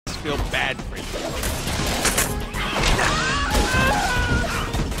feel bad for you.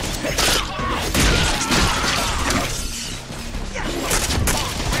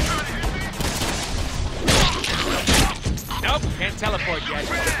 Nope, can't teleport yet.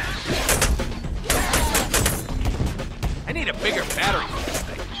 I need a bigger battery for this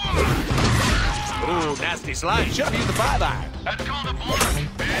thing. Ooh, nasty slide. Should have used the 5-iron. That's called a board,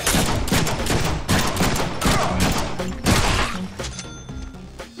 bitch.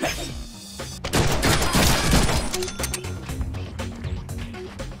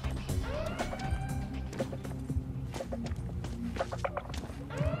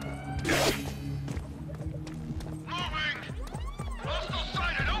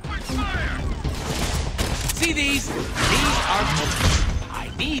 See these? These are mutants.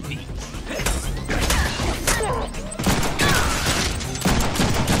 I need these.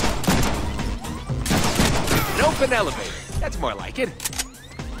 An open elevator. That's more like it.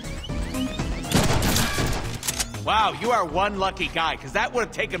 Wow, you are one lucky guy, because that would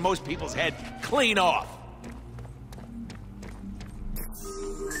have taken most people's head clean off.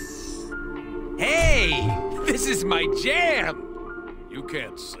 Hey, this is my jam. You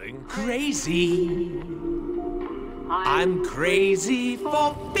can't sing. Crazy. I'm crazy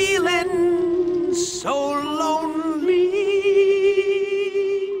for feeling so lonely.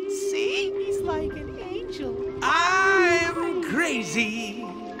 See? He's like an angel. I'm crazy.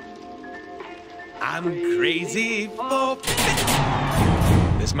 I'm crazy for...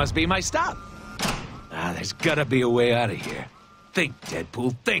 This must be my stop. Ah, there's gotta be a way out of here. Think,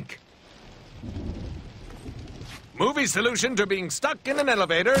 Deadpool, think. Movie solution to being stuck in an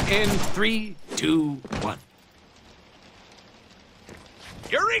elevator in 3, 2, 1.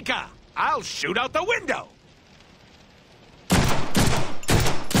 Eureka! I'll shoot out the window!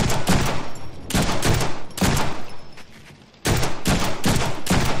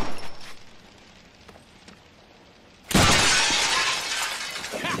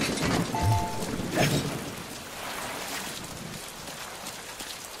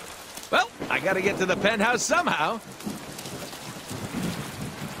 Well, I gotta get to the penthouse somehow.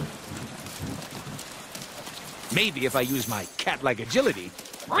 Maybe if I use my cat-like agility.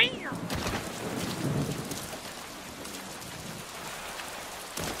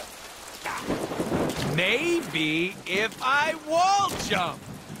 Maybe if I wall jump.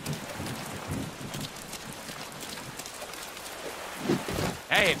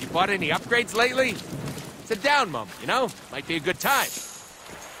 Hey, have you bought any upgrades lately? It's a down moment, you know? Might be a good time.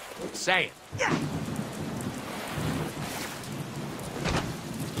 Say it. Yeah.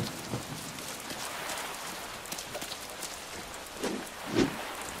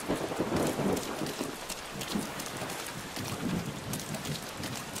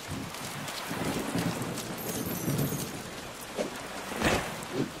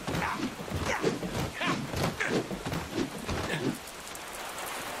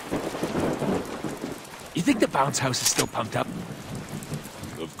 You think the bounce house is still pumped up?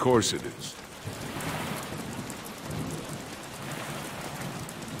 Of course it is.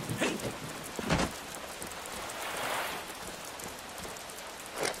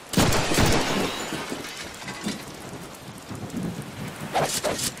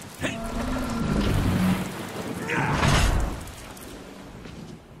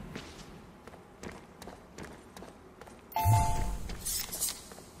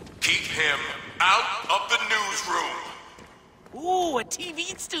 Keep him out of the newsroom. Ooh, a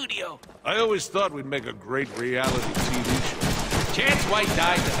TV studio. I always thought we'd make a great reality TV show. Chance White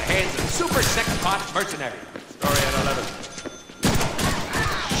dies at the hands of super sex-pot mercenary. Story at 11.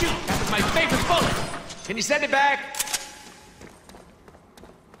 Shoot, that was my favorite bullet. Can you send it back?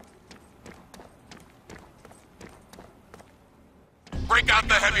 Break out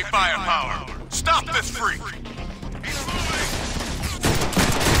the heavy firepower. Stop this freak.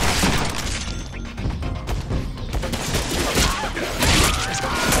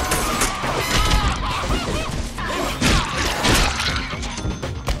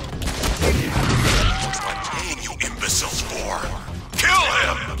 You imbeciles for. Kill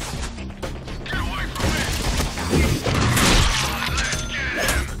him! Get away from me! Let's get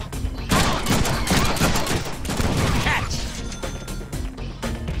him! Catch!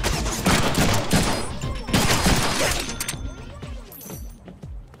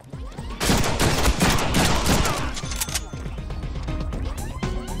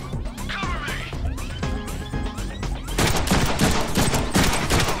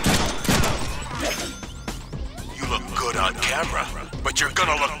 On camera, but you're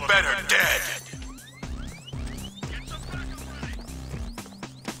gonna look better dead.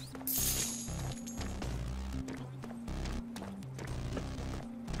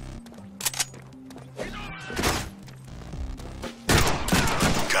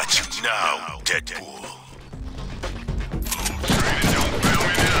 got you now, Deadpool.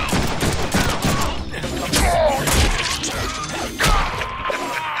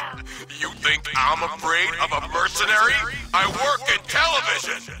 You think I'm afraid of a mercenary? I work in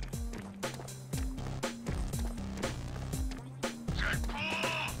television!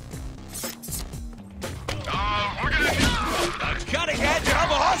 Cutting edge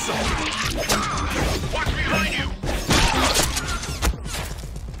of awesome! Watch behind you!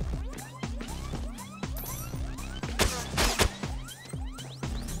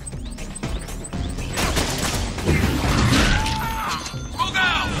 Move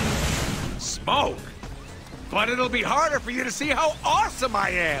out! Smoke? But it'll be harder for you to see how awesome I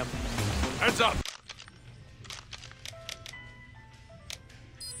am! Heads up!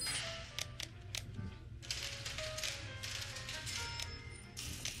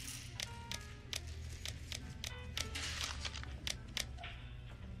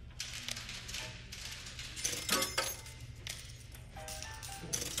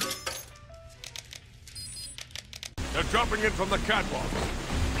 They're dropping in from the catwalk.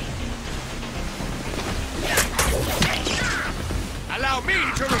 Allow me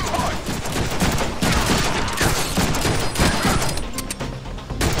to report!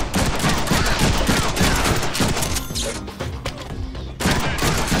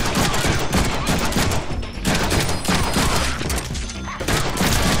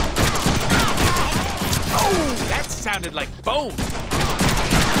 Oh, that sounded like bone!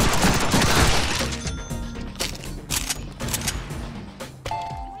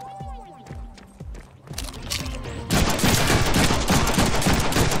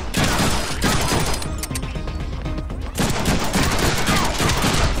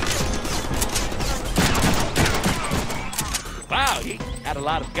 Wow, he had a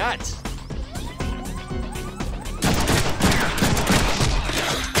lot of guts.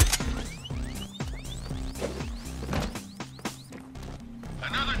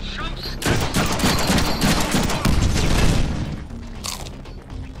 Another chump.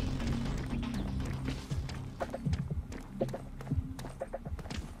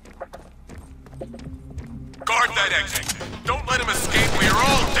 Guard that exit. Don't let him escape. We are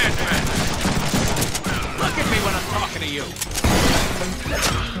all dead men. Look at me when I'm talking to you.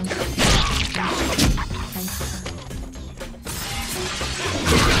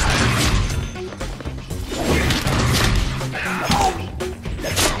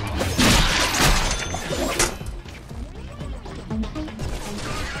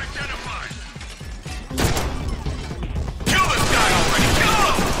 Kill this guy already. Kill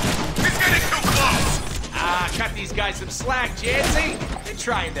him. He's getting too close. Cut these guys some slack, Jancy. They're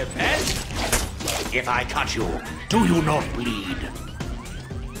trying their best. If I cut you, do you not bleed?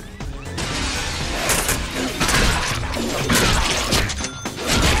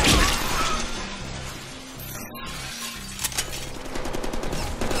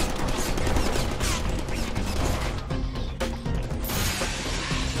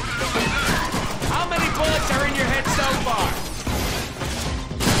 How many bullets are in your head so far?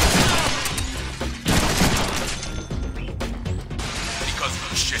 Because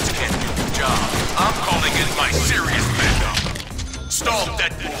those shits can't do the job. I'm calling in my serious backup. Stall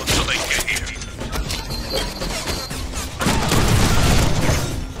Deadpool until they get here.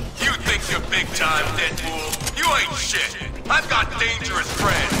 You think you're big time, Deadpool? You ain't shit. I've got dangerous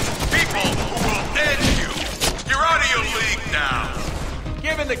friends. People who will end you. You're out of your league now.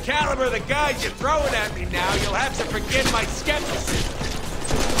 Given the caliber of the guys you're throwing at me now, you'll have to forgive my skepticism.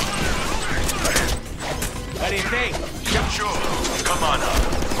 What do you think? Sure. Come on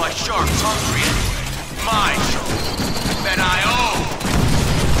up. My shark's hungry anyway. My shark. That I own.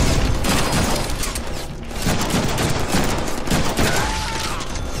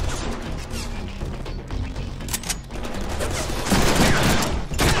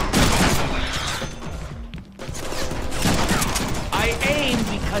 I aim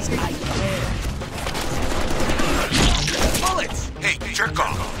because I care. Bullets! Hey, jerk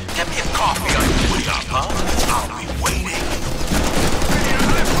off. Get me a coffee on your way up, huh? I'll be waiting.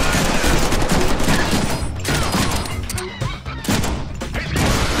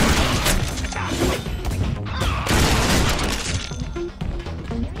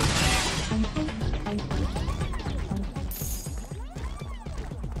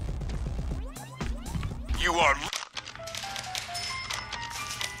 You are...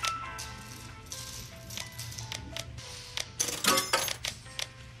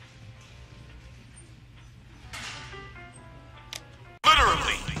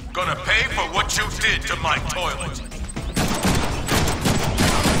 literally gonna pay for what you did to my toilet.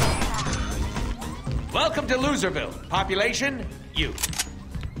 Welcome to Loserville. Population, you.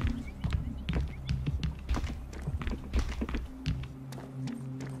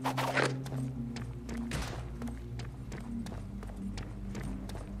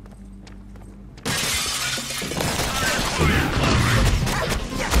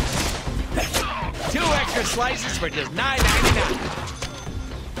 extra slices for just $9.99.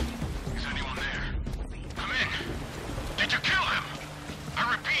 Is anyone there? Come in. Did you kill him?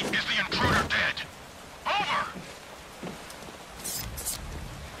 I repeat, is the intruder dead? Over!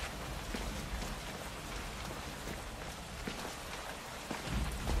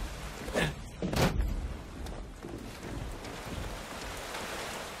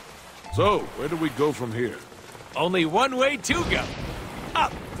 So, where do we go from here? Only one way to go.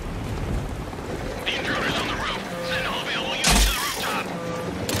 Up. The intruder's on the roof. Send all available units to the rooftop.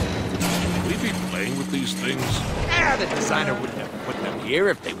 Will we be playing with these things? Ah, the designer wouldn't have put them here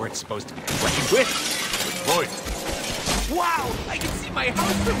if they weren't supposed to be played with. Good point. Wow, I can see my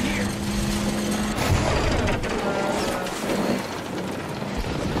house from here.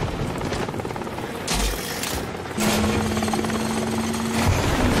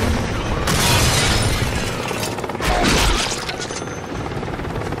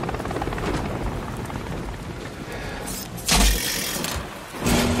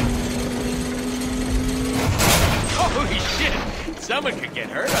 Holy shit! Someone could get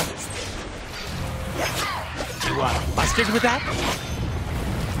hurt on this thing. You want mustard with that?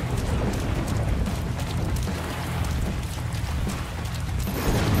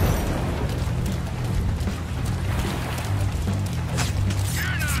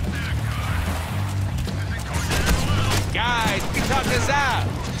 Guys, we can talk this out.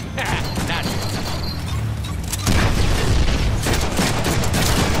 Not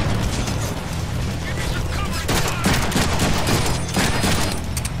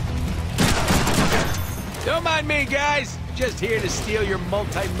Don't mind me, guys. Just here to steal your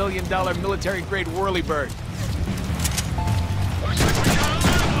multi-million-dollar military-grade whirlybird.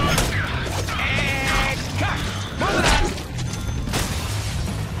 And cut! Moving on!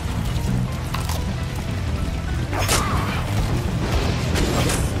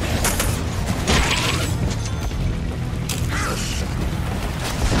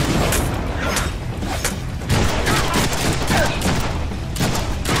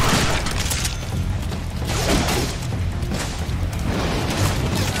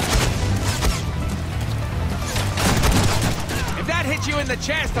 Hit you in the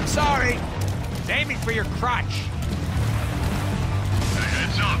chest, I'm sorry. It's aiming for your crotch.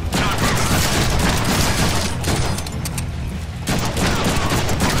 Heads up.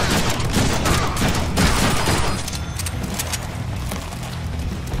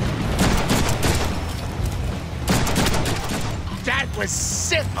 That was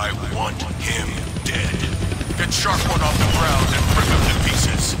sick. I want him dead. Get Shark One off the ground and rip him to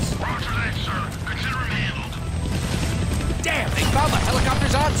pieces. Roger that, sir. Consider him handled. Damn, they found the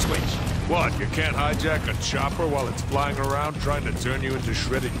helicopter's on switch. What, you can't hijack a chopper while it's flying around trying to turn you into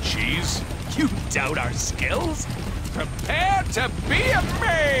shredded cheese? You doubt our skills? Prepare to be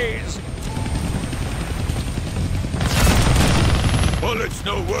amazed! Bullets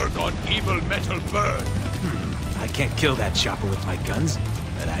no work on evil metal bird. I can't kill that chopper with my guns,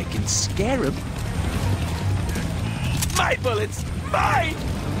 but I can scare him. My bullets! Mine!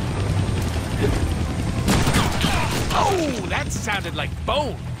 Oh, that sounded like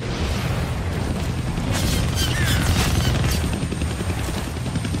bone.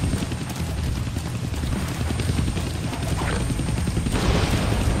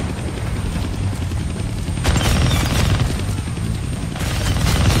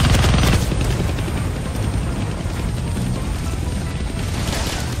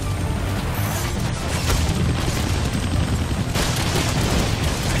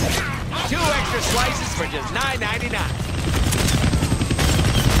 Slices for just $9.99.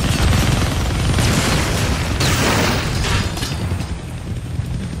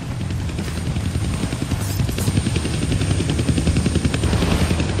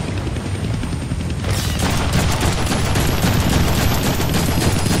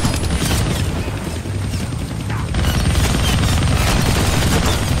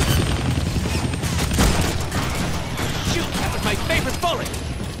 Shoot, that was my favorite bullet.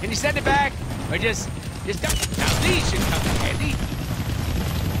 Can you send it back? Or just don't. Now these should come in handy.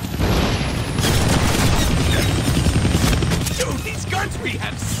 Dude, these guns we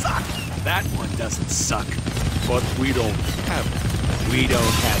have suck. That one doesn't suck. But we don't have it. We don't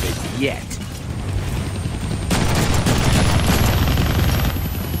have it yet.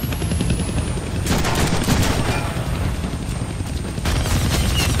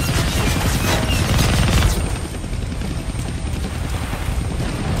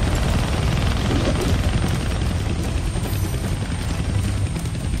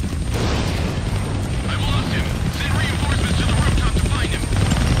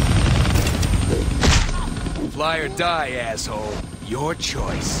 Fly or die, asshole. Your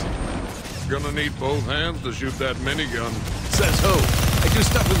choice. gonna need both hands to shoot that minigun. Says who? I do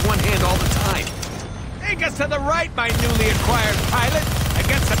stuff with one hand all the time. Take us to the right, my newly acquired pilot. I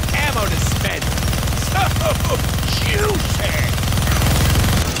got some ammo to spend. So juicy!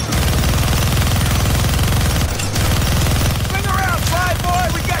 Swing around, fly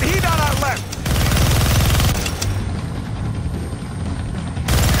boy! We got heat on our left!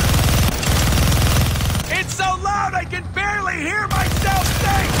 It's so loud I can barely hear myself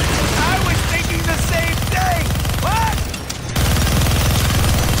think! I was thinking the same thing! What?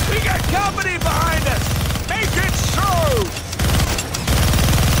 We got company behind us! Make it so!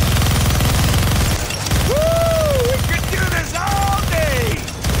 Woo! We could do this all day!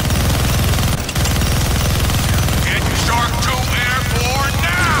 Get Shark 2 airborne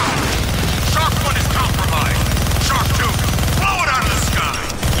now! Shark 1 is compromised. Shark 2, blow it out of the sky!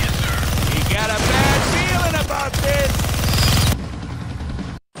 Yes, sir. We got a bad feeling about this!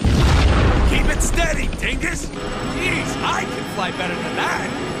 Keep it steady, dingus! Jeez, I can fly better than that!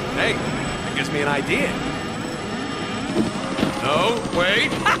 Hey, that gives me an idea. No,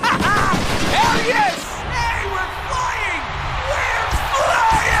 wait. Hell yes! Hey, we're flying! We're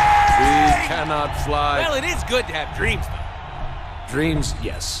flying! We cannot fly. Well, it is good to have dreams, though. Dreams,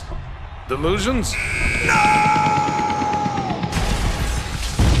 yes. Delusions? Yeah!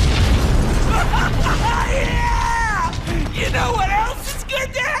 You know what else is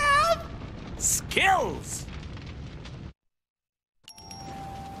good to have? Skills!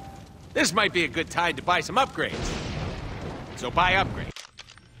 This might be a good time to buy some upgrades. So buy upgrades.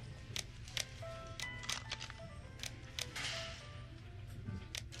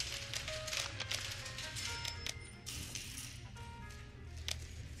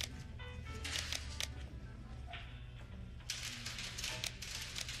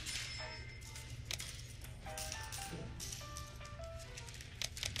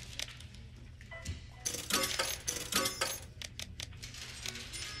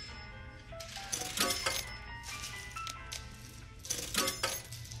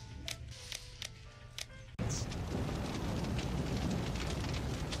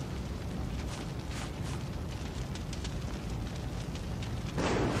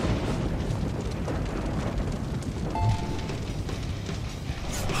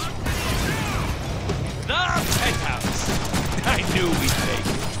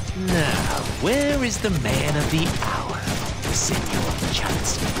 Now, where is the man of the hour, Senor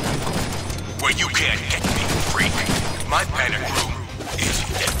Johnson? Where you can't get me, freak. My panic room is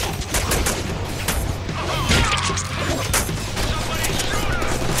Deadpool.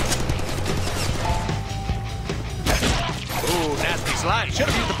 Ooh, nasty slide. Should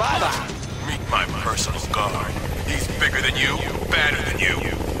have used the bye-bye. Meet my personal guard. He's bigger than you, badder than you,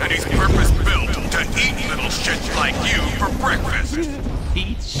 and he's purpose-built to eat little shits like you for breakfast.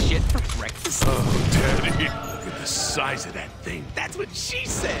 Eat shit for breakfast? Oh, Daddy. Look at the size of that thing. That's what she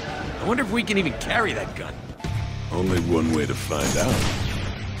said. I wonder if we can even carry that gun. Only one way to find out.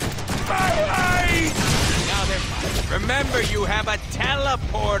 Bye-bye! Now they're fine. Remember, you have a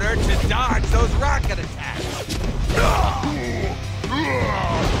teleporter to dodge those rocket attacks.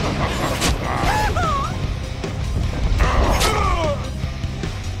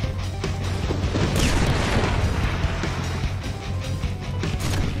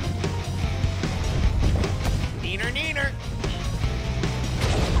 Neener.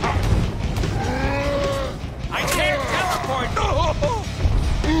 I can't teleport.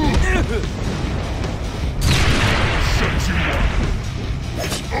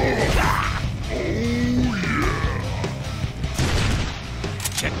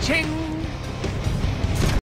 Cha-ching!